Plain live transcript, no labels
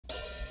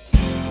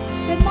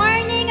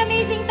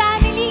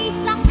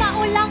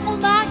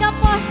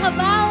sa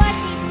bawat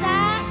isa.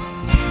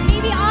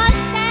 Maybe all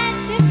stand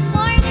this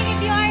morning if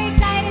you are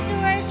excited to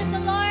worship the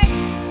Lord.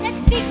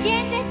 Let's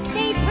begin this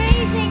day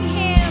praising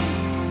Him.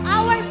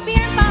 Our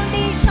firm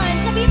foundation.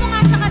 Sabi mo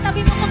nga sa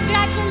katabi mo,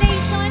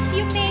 congratulations,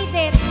 you made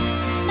it.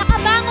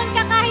 Nakabangon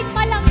ka kahit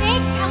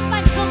malamig ang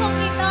panahong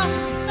ito.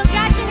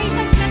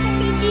 Congratulations kasi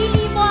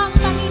pinili mo ang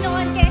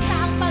Panginoon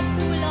kaysa ang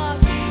pagtulog.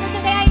 So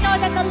today I know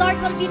that the Lord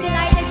will be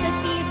delighted to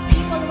see His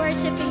people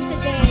worshiping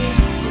today.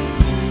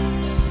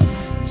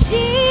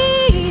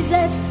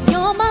 Jesus,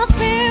 you're my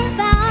firm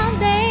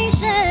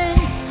foundation.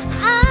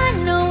 I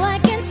know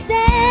I can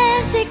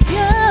stand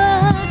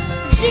secure.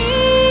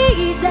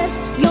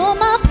 Jesus, you're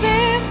my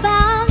firm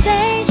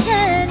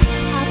foundation.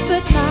 I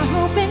put my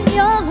hope in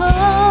your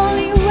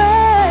holy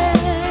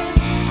word.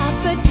 I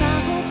put my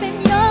hope in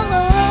your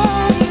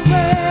holy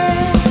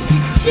word.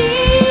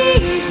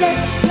 Jesus,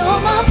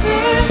 you're my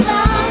firm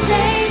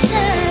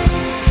foundation.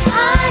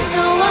 I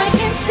know I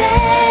can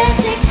stand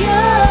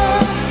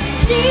secure.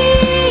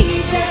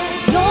 Jesus,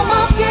 you're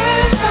my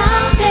firm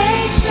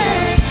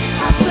foundation.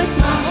 I put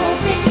my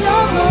hope in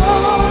your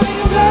holy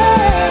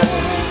word.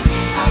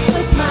 I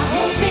put my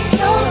hope in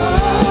your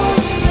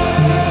holy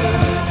word.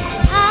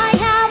 I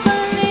have a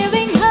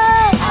living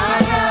hope. I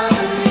have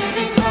a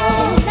living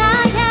hope.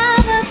 I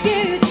have a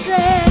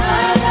future.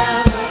 I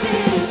have a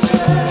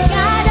future.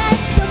 God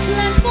has a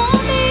plan for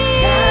me.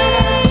 God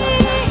has a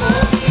plan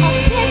for me. Of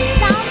this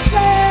I'm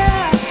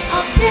sure.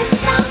 Of this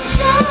I'm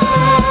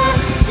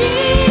sure.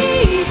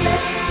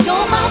 Jesus,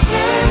 you're my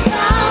firm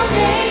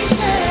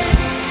foundation.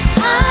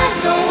 I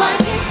know I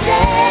can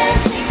stand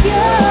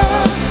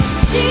secure.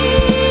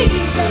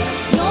 Jesus,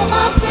 you're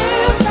my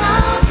firm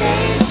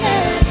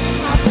foundation.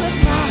 I put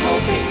my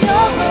hope in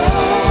your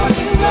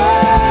holy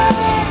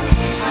word.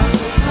 I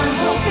put my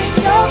hope in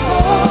your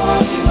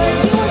holy word.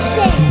 You will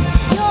say,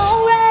 your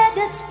word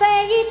is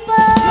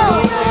faithful.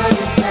 Your word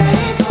is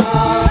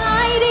faithful.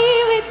 Mighty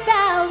with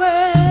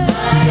power.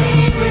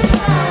 Mighty with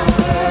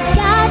power.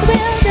 God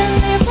will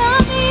deliver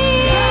me.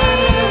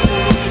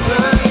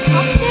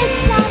 Of this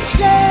I'm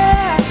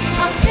sure.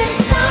 Of this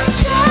I'm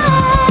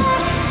sure.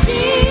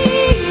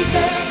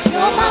 Jesus,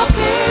 you're my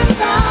firm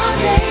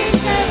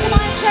foundation. Come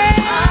on,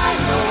 church. I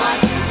know I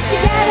can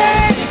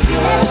stand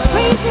secure. Let us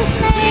praise His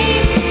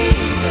name.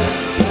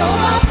 Jesus, you're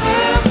my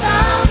firm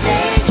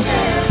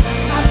foundation.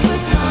 I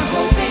put my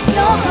hope in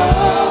your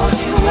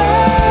holy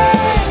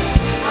word.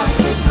 I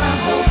put my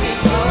hope in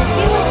your holy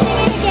word. You will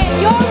sing it again.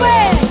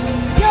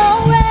 Your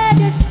word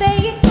is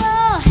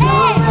faithful. Hey.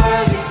 Your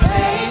word is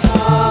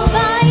faithful.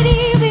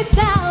 Mighty with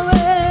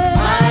power.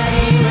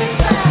 Mighty with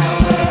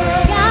power.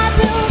 God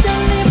will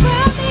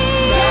deliver me.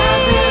 God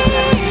will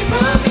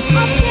deliver me.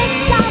 Of this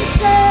I'm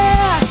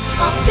sure.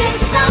 Of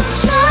this I'm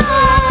sure.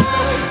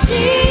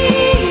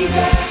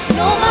 Jesus,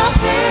 you're my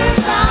firm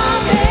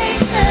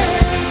foundation.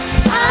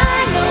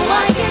 I know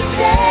I can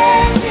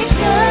stand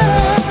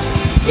secure.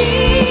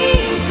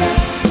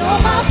 Jesus, you're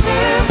my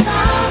firm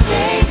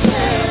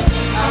foundation.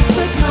 I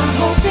put my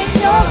hope in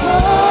your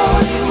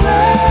holy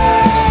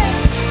word.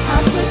 I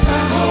put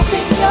my hope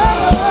in your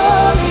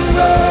holy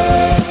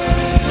word.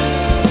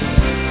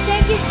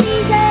 Thank you,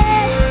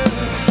 Jesus,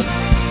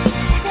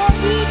 for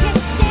we can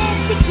stand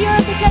secure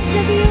because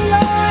of you,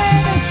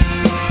 Lord.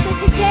 So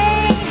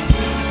today,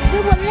 we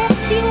will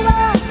lift you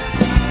up.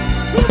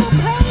 We will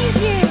praise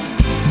you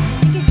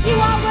because you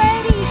are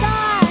worthy,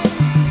 God.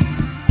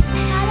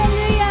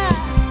 Hallelujah.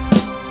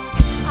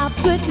 I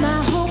put my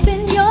hope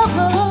in your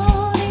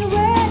holy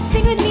word.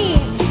 Sing with me.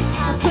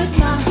 I put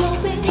my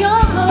hope in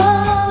your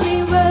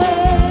holy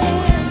word.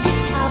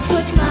 I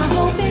put my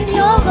hope in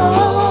your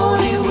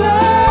holy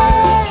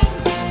word.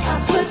 I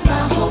put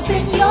my hope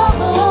in your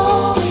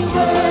holy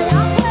word.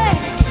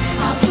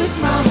 I put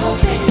my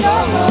hope in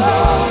your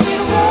holy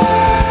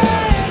word.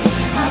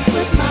 I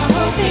put my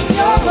hope in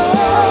your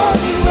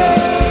holy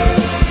word.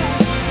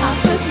 I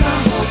put my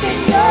hope in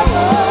your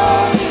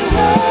holy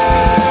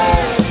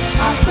word.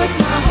 I put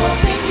my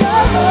hope in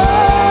your holy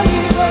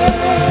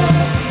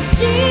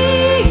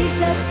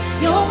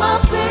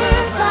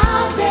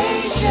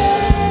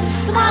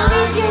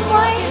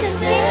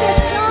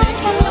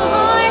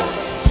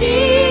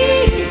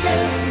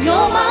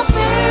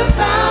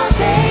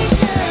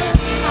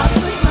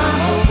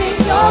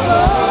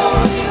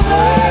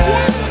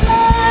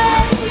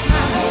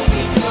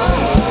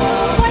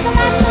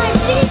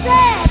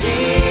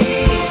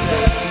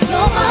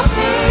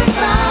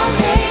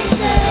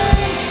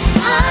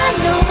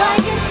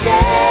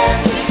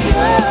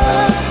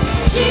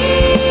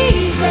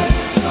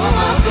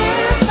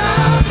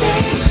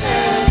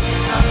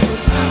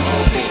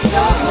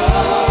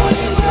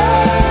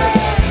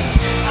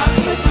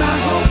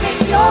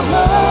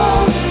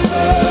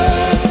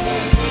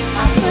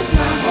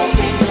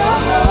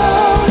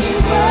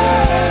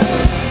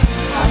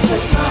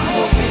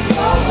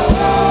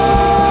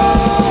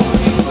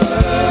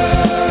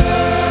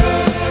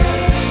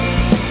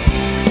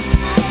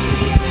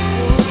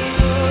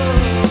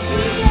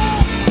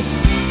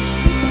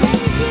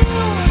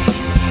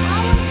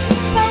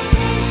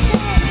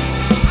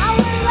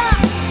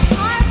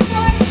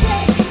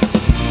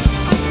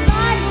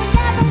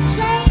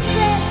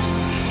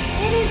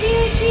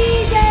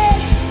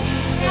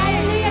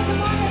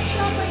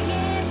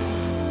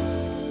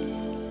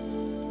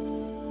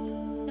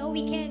know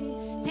we can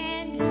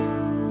stand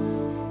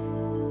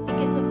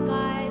because of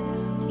God.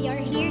 We are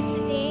here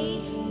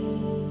today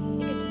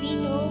because we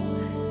know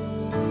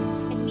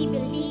and we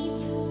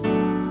believe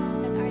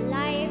that our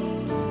life,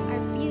 our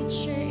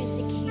future is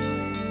secure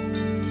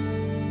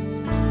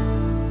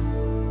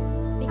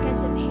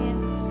because of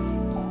Him.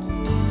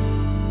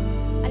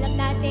 Alam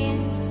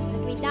natin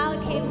that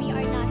without Him, we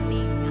are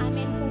nothing.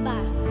 Amen po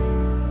ba?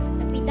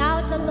 That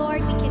without the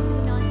Lord, we can do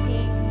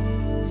nothing.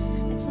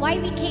 That's why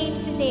we came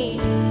today.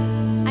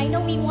 I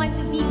know we want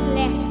to be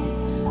blessed,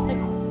 but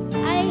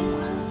I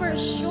know for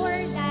sure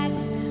that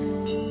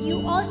you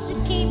also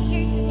came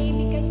here today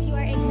because you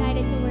are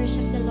excited to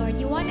worship the Lord.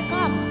 You want to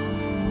come.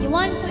 You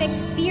want to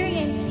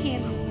experience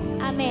Him.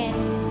 Amen.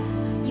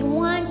 You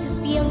want to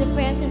feel the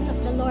presence of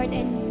the Lord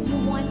and you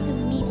want to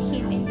meet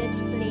Him in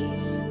this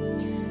place.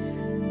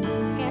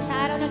 Kaya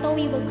sa araw na to,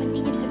 we will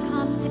continue to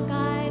come to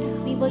God.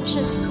 We will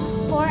just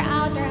pour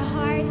out our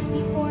hearts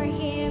before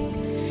Him.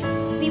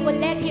 We will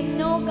let Him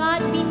know,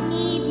 God, we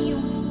need You.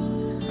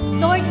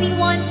 Lord, we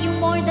want You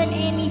more than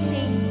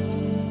anything.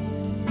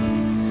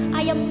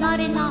 I am not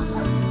enough.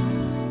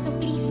 So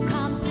please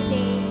come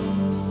today.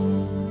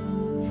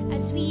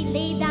 As we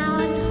lay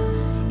down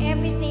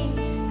everything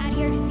at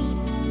Your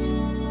feet,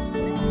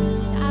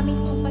 sa aming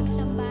pong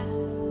pagsamba,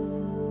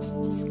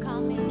 just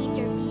come and meet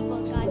Your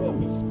people, God, in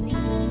this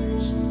place of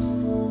worship.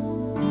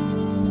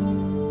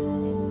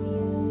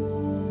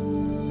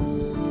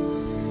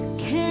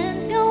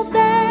 Can't go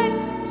back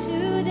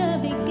to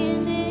the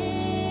beginning.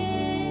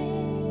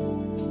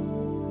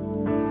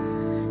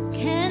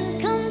 Can't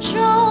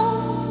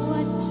control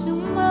what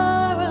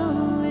tomorrow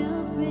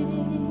will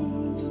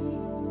bring.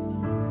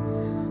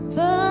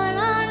 But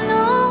I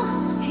know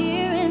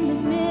here in the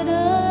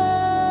middle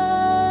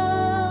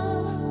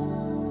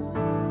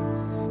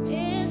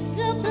is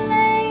the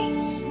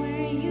place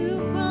where You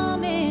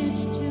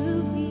promised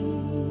to be.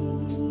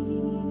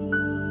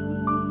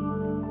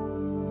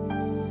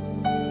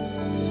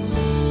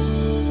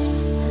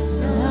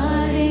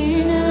 Not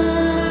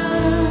enough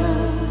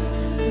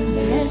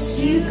unless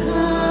You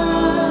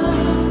come.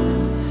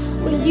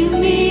 Will You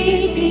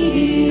meet me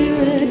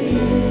here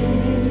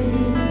again?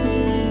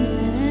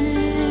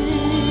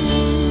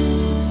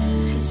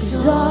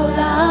 'Cause all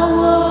I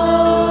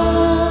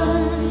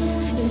want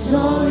is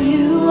all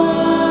You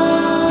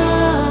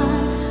are.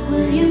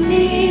 Will You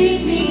meet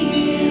me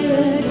here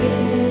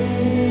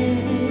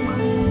again?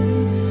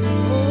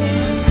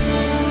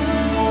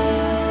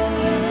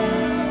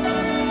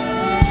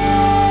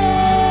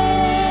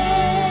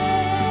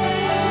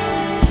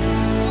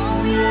 So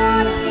we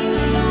want You,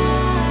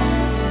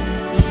 God.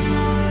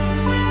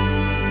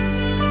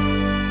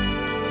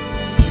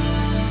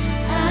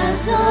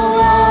 As I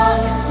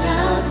walk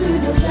down through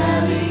the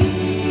valley,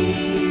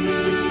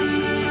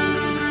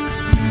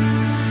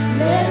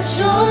 let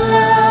Your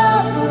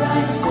love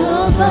rise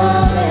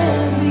above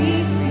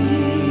every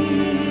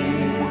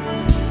fear.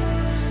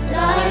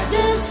 Like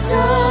the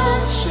sun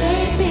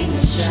shaping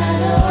the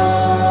shadow,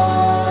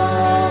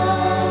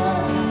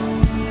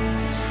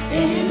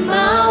 in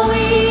my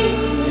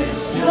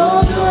weakness Your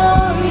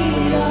glory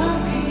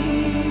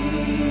appears.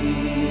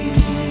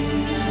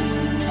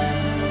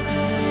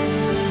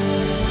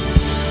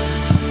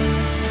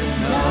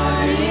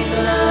 Not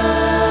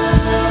enough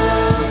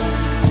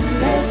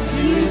unless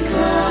You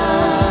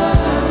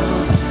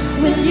come.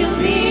 Will You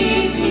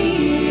meet me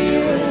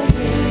here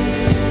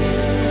again?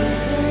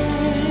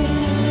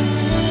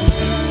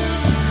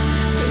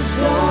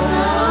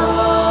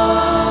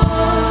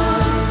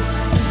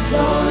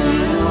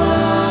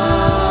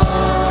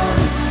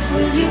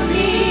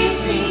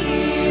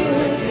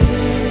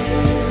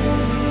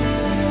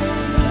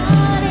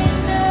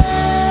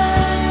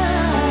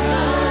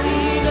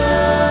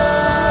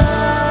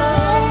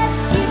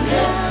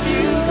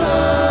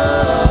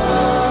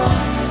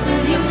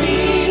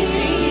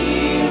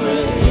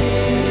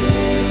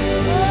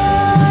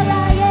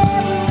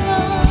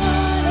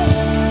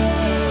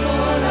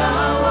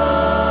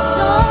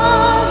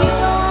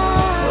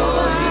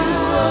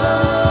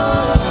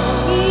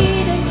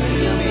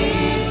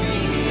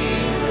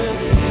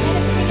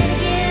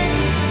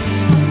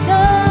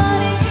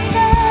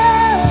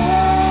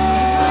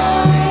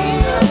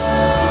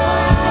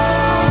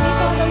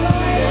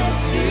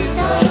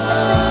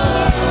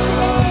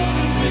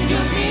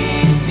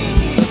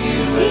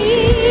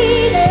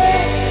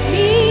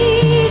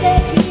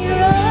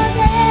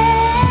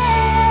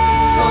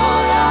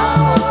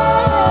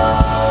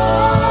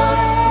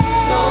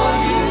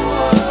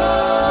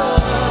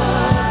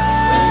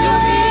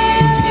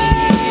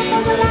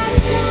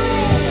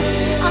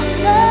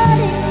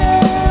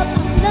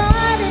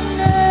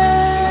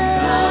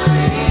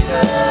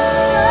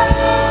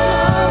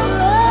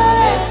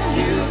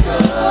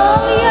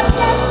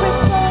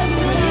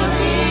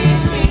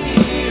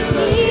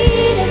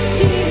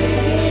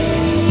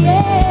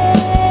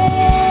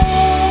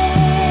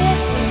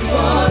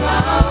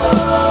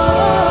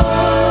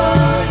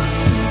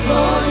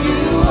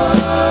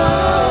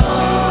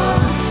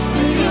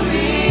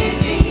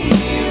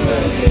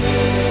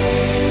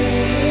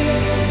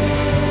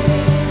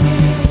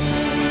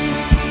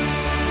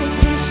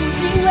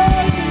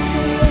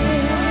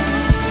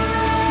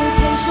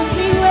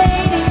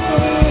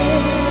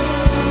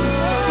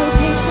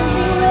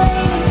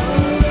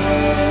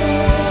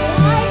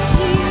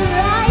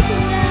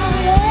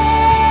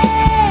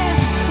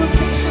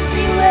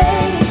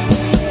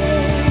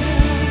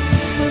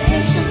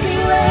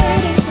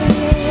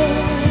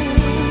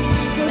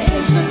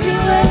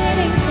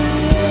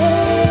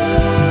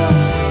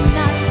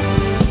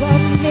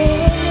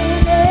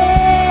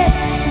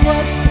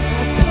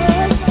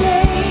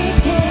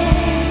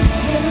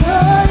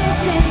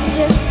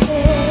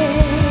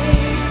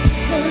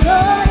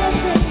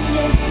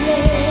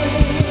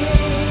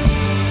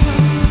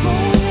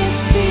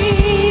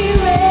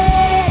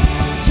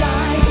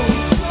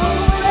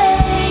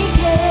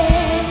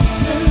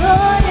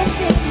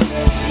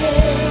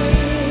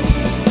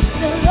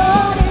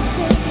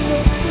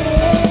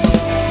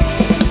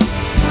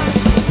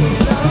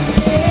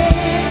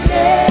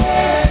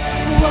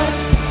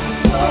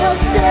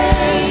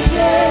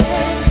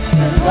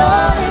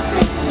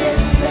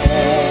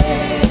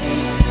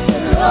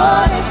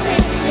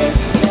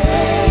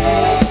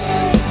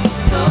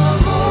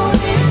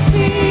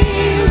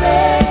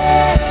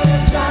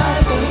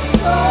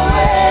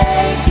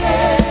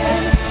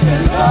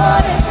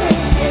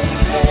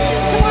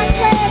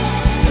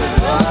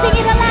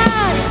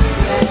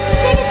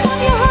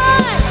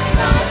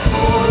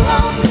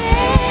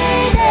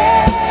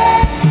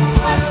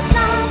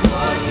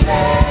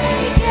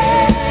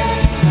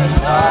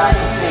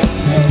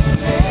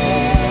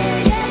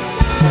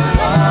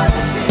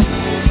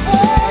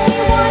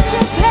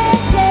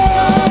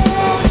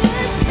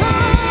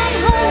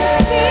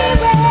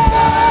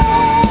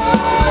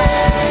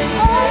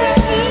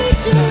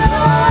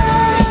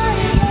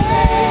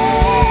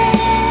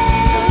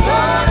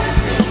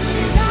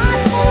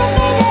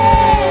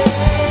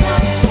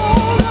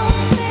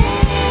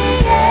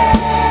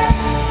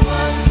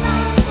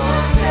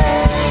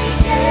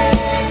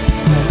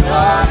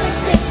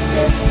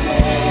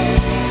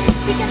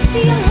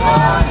 feel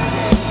Him.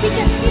 We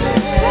can feel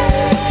His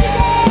presence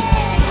today.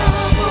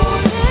 Come,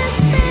 Holy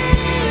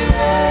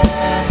Spirit,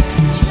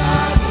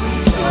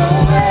 troubles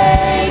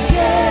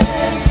awaken.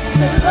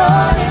 The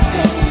Lord is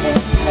in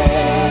this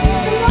place.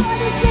 The Lord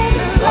is in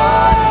this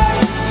place.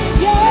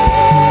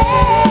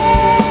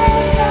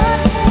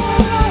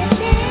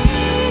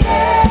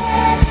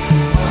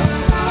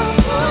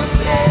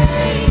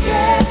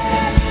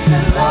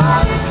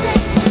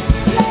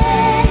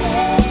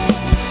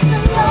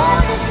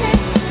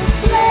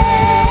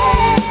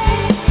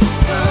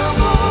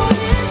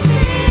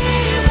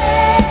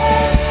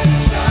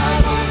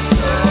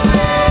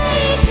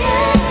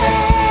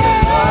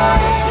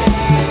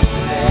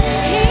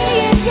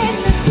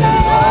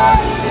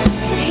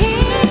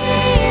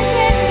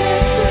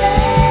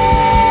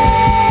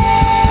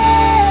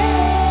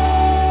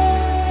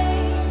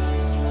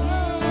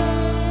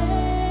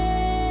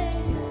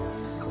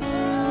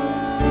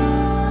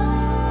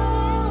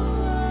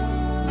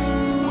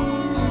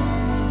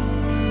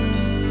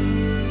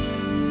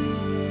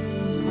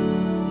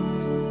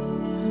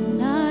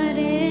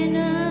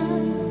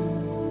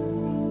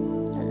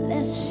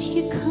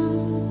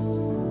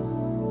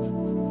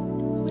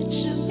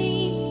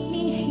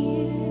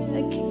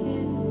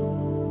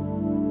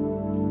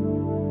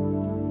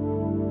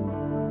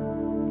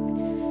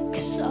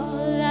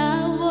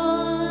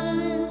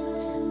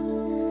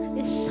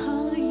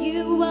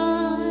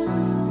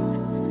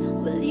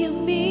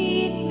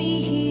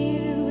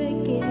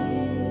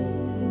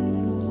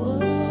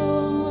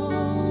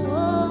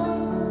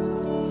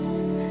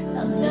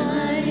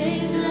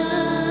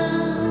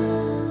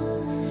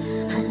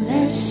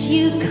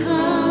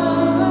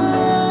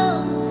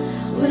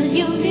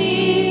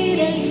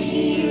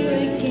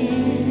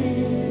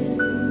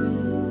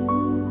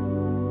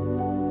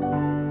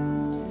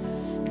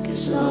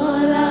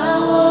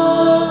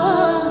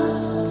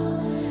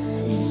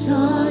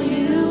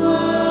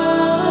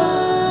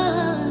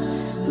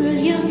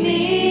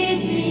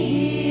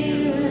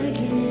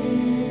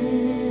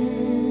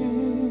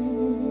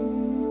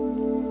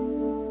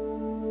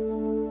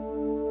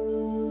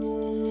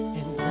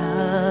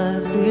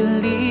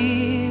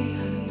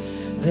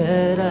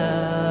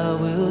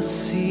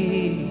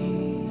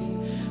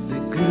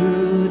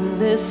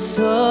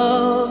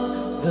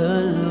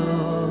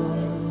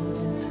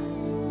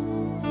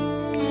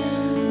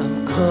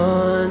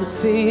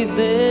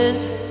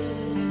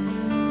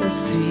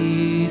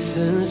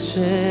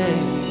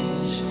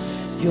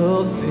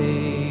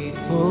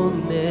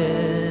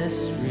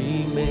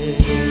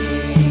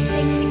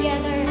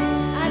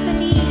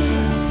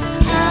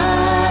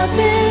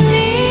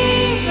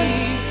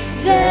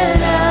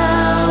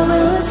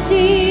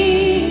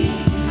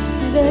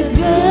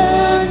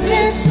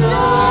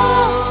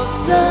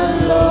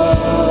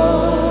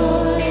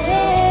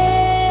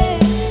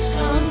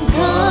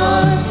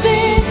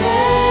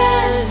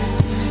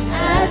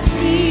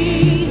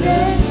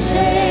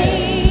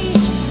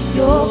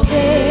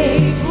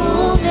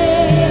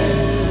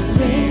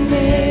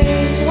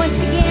 Once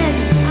again,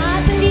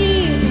 I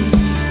believe.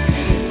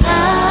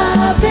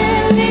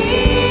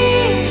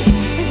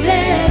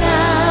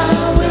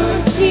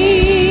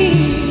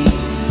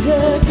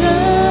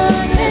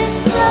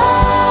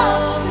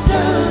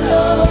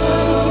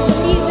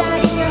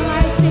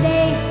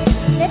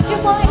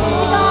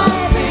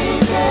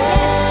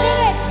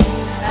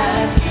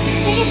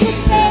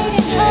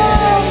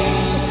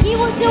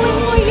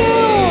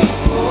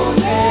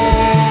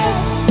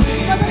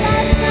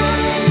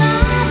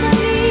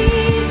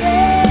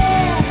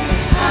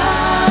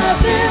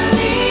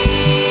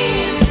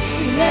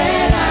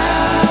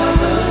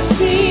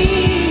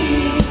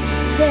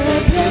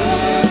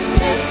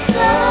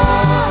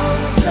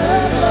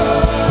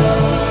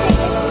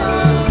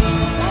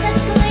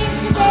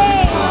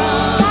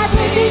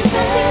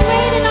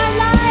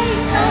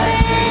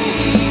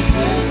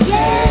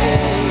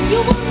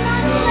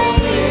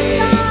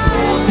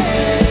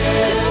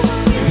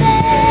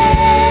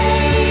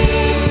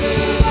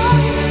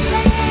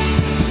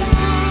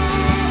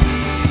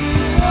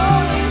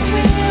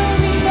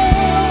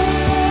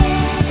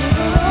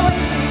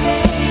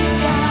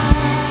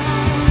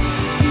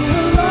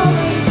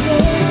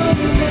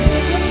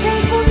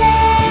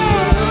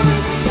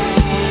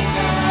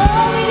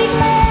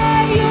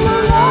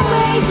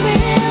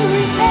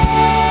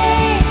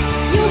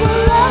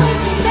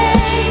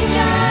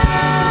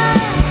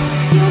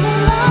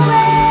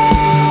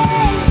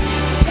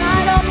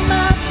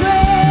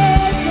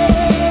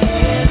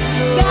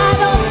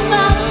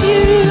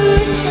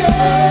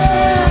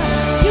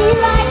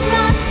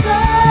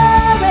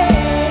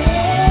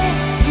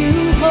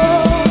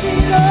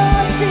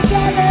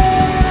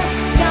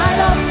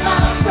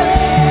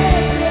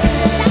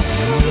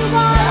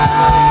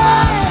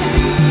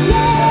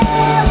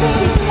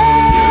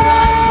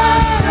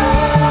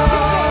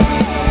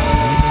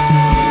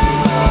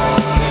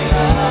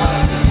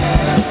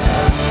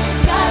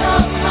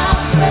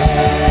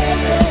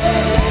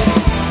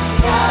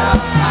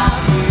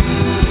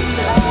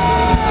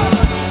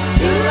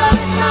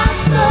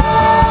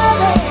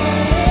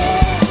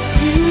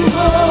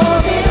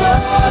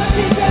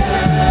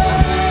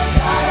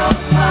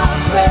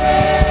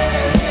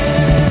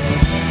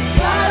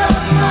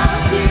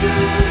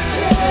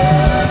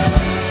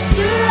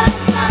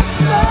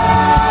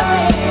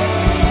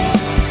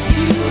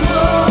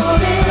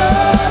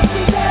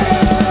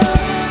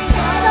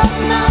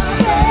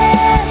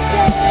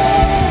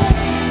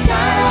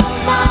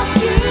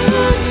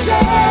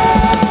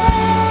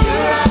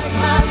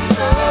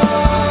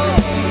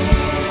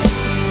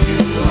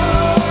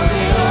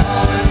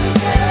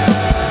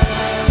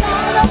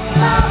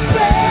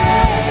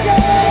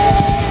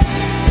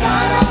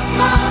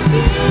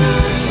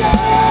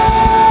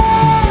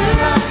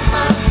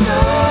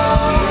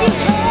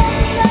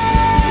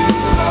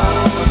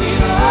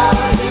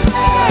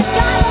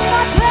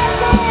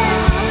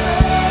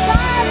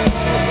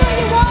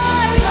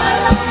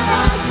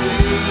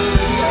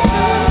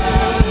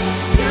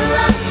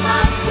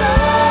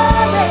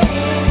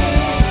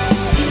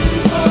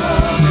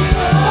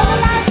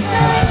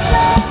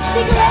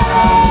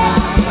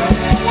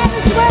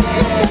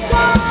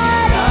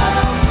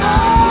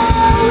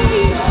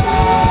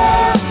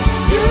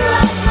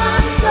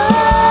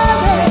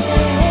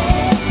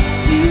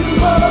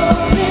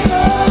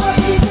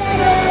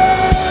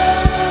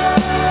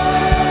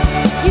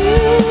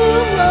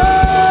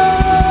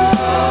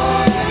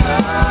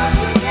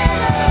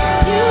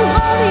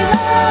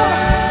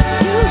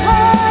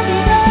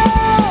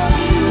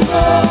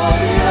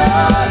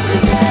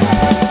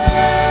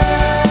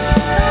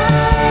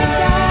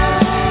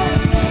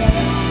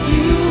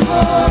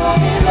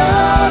 hold it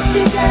all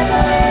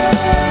together.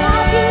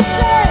 My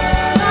future,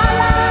 my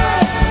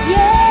life,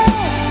 yeah.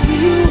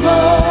 You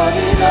hold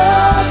it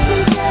all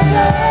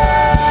together.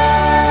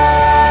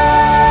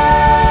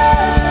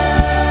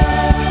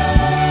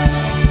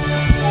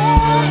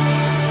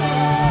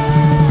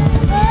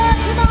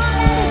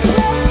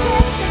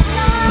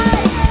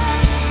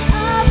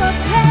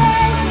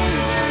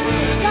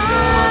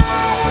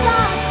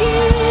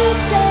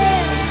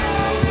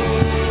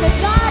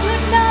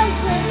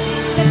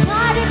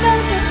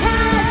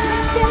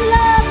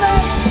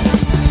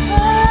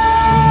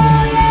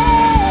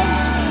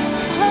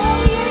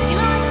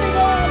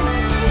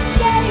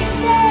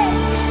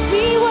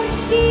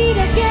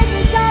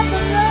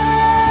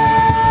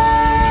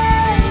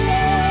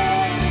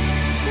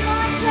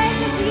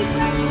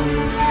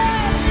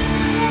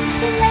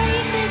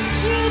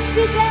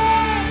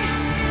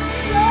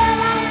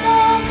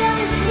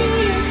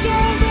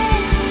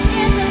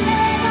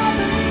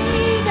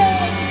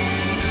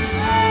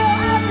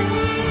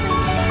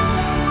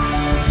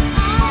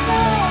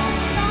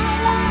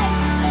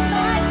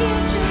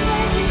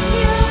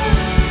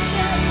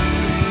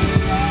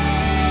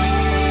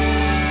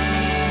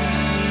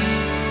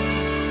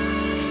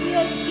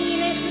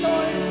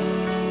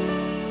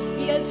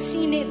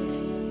 Seen it.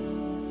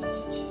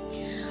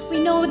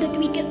 We know that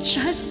we can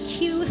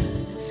trust you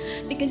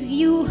because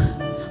you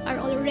are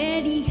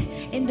already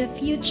in the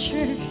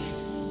future.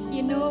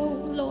 You know,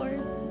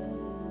 Lord,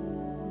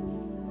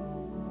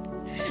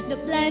 the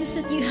plans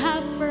that you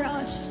have for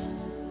us.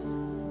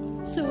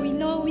 So we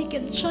know we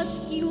can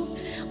trust you.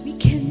 We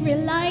can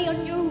rely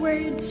on your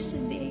words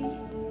today.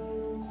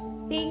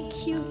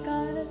 Thank you,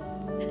 God.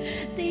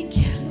 Thank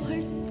you,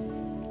 Lord,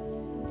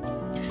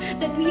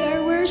 that we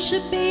are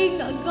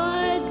worshiping a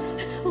God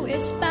who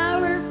is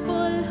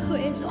powerful, who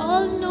is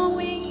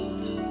all-knowing.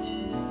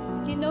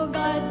 You know,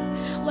 God,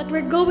 what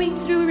we're going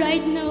through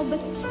right now, but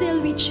still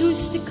we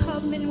choose to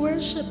come and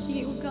worship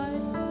you,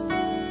 God.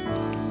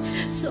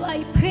 So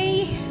I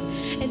pray,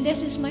 and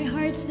this is my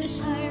heart's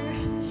desire,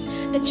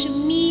 that you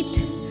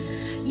meet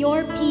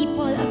your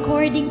people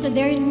according to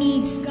their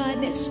needs,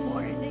 God, this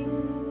morning.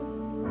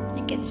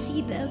 You can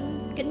see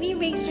them. Can we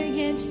raise our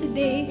hands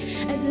today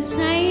as a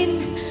sign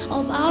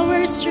of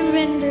our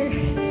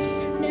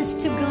surrenderness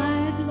to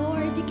God,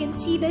 Lord? You can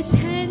see these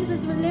hands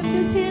as we lift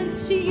these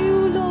hands to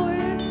you,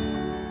 Lord.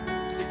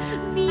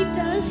 Meet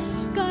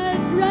us, God,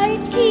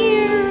 right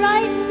here,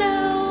 right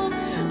now.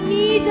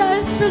 Meet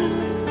us. You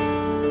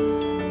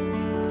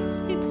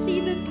can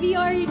see that we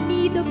are in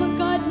need of a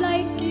God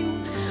like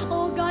you.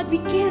 Oh God, we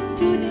can't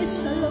do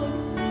this alone.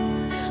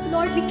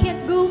 Lord, we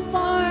can't go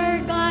far,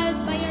 God,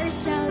 by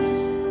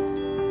ourselves.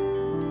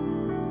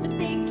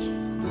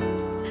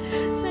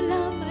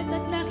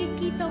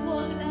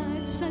 Mo ang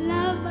lahat.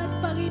 Salamat,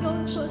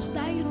 Panginoon Diyos,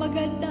 dahil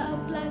maganda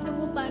ang plano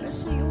mo para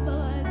sa iyong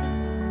mga anak.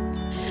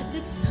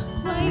 That's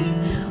why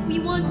we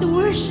want to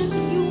worship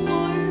you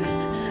more.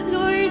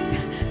 Lord,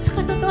 sa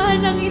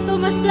katotohanan ito,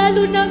 mas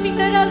lalo naming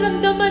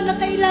nararamdaman na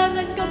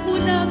kailangan ka po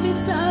namin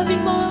sa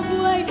aming mga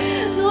buhay.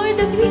 Lord,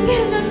 that we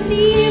cannot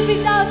live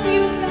without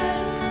you,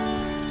 God.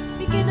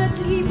 We cannot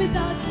live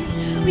without you.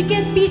 We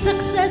can't be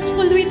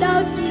successful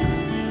without you.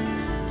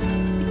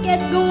 We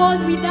can't go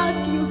on without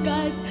you,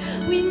 God.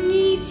 We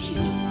need you.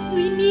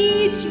 We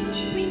need you.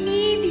 We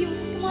need you.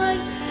 Come on,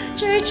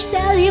 church,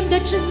 tell him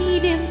that you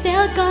need him.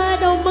 Tell God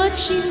how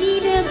much you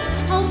need him,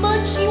 how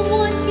much you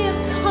want him,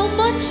 how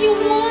much you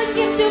want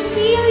him to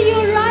feel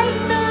you right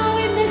now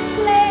in this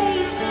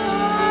place.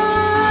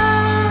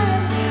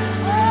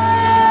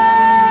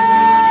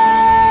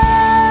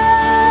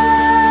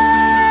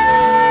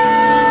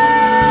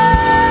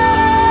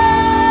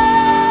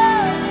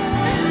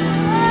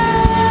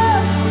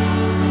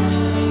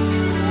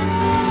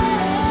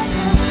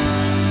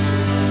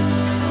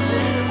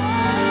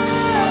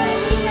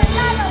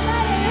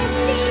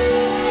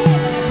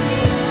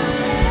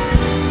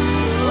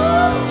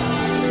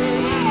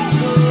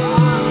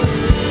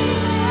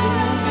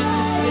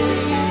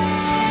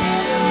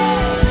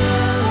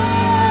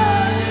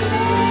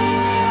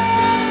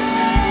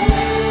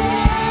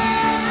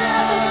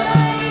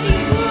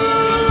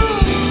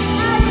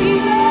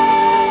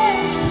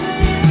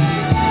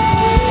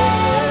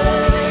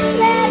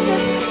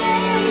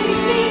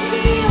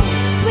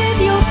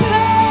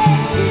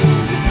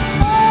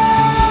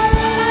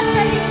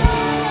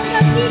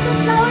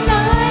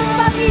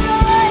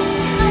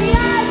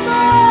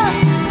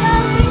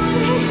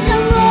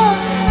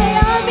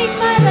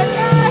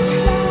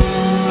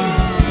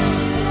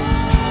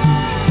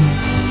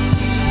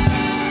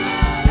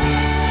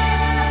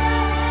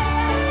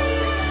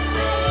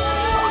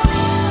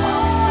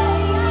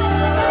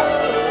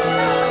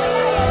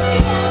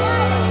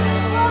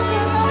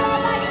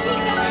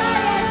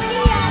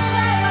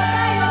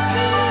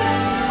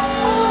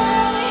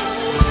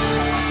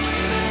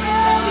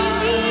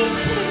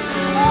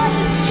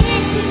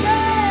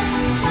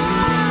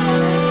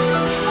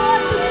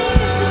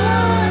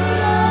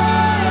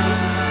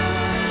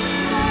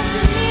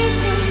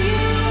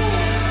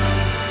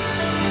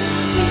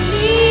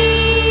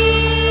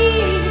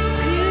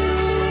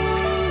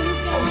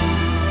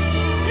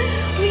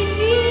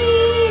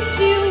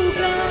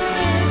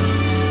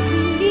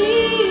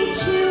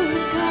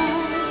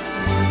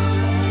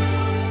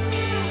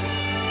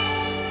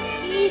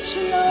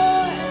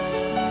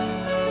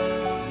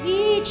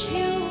 need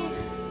you.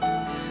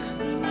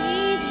 We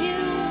need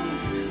you.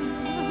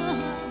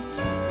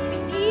 We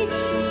need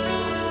you.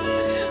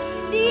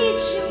 We need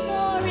you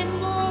more and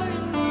more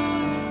and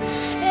more.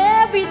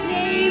 Every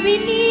day we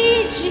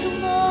need you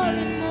more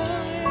and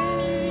more.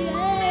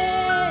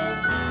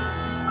 Yeah.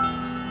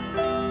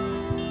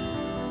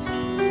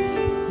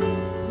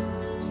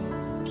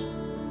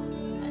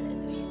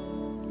 Hallelujah.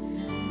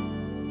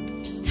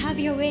 Just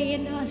have your way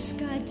in us,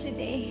 God,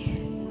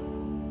 today.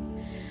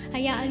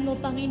 Hayaan mo,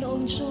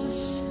 Panginoong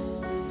Diyos,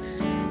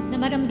 na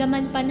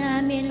maramdaman pa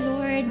namin,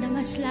 Lord, na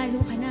mas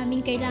lalo ka namin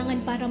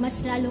kailangan para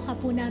mas lalo ka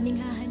po namin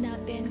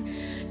hahanapin.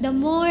 The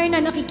more na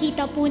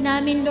nakikita po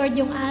namin, Lord,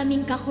 yung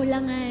aming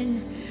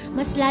kakulangan,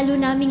 mas lalo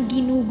namin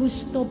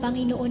ginugusto,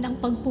 Panginoon, ang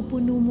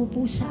pagpupuno mo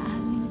po sa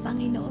amin,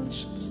 Panginoon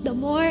Diyos. The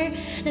more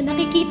na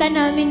nakikita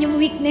namin yung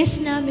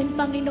weakness namin,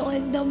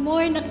 Panginoon, the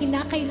more na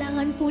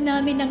kinakailangan po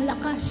namin ng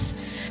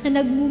lakas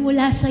na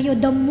nagmumula sa'yo,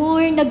 the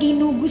more na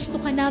ginugusto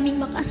ka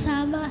naming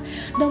makasama,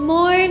 the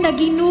more na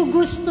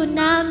ginugusto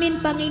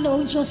namin,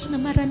 Panginoong Diyos, na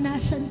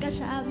maranasan ka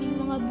sa aming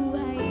mga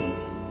buhay.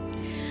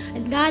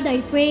 And God, I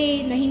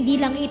pray na hindi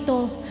lang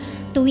ito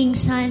tuwing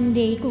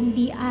Sunday,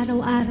 kundi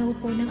araw-araw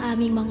po ng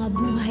aming mga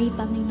buhay,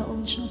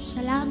 Panginoong Diyos.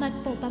 Salamat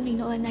po,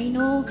 Panginoon. I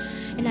know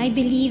and I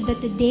believe that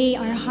today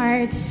our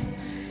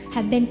hearts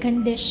have been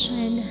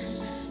conditioned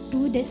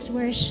through this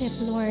worship,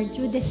 Lord,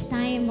 through this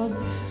time of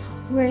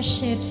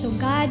worship. So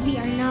God, we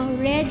are now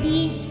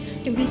ready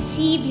to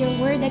receive your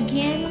word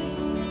again,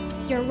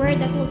 your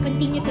word that will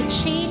continue to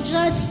change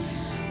us,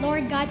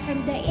 Lord God,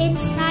 from the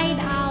inside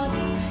out,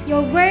 your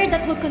word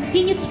that will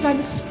continue to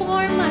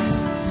transform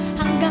us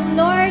hanggang,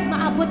 Lord,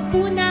 maabot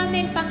po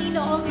namin,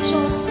 Panginoong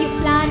Diyos, yung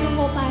plano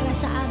mo para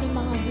sa aming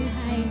mga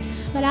buhay.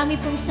 Marami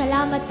pong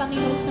salamat,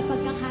 Panginoon, sa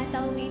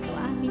pagkakataong ito.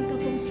 Amin ka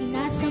pong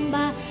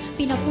sinasamba,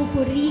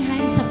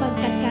 pinapupurihan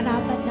sapagkat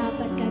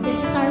karapat-dapat ka.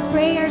 This is our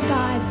prayer,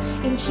 God,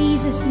 in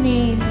Jesus'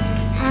 name.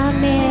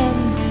 Amen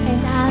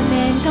and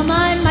amen. Come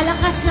on,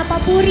 malakas na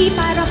papuri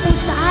para po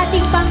sa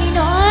ating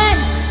Panginoon,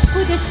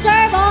 who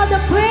deserve all the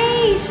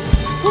praise,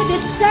 who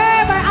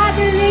deserve our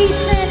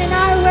adoration and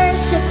our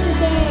worship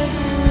today.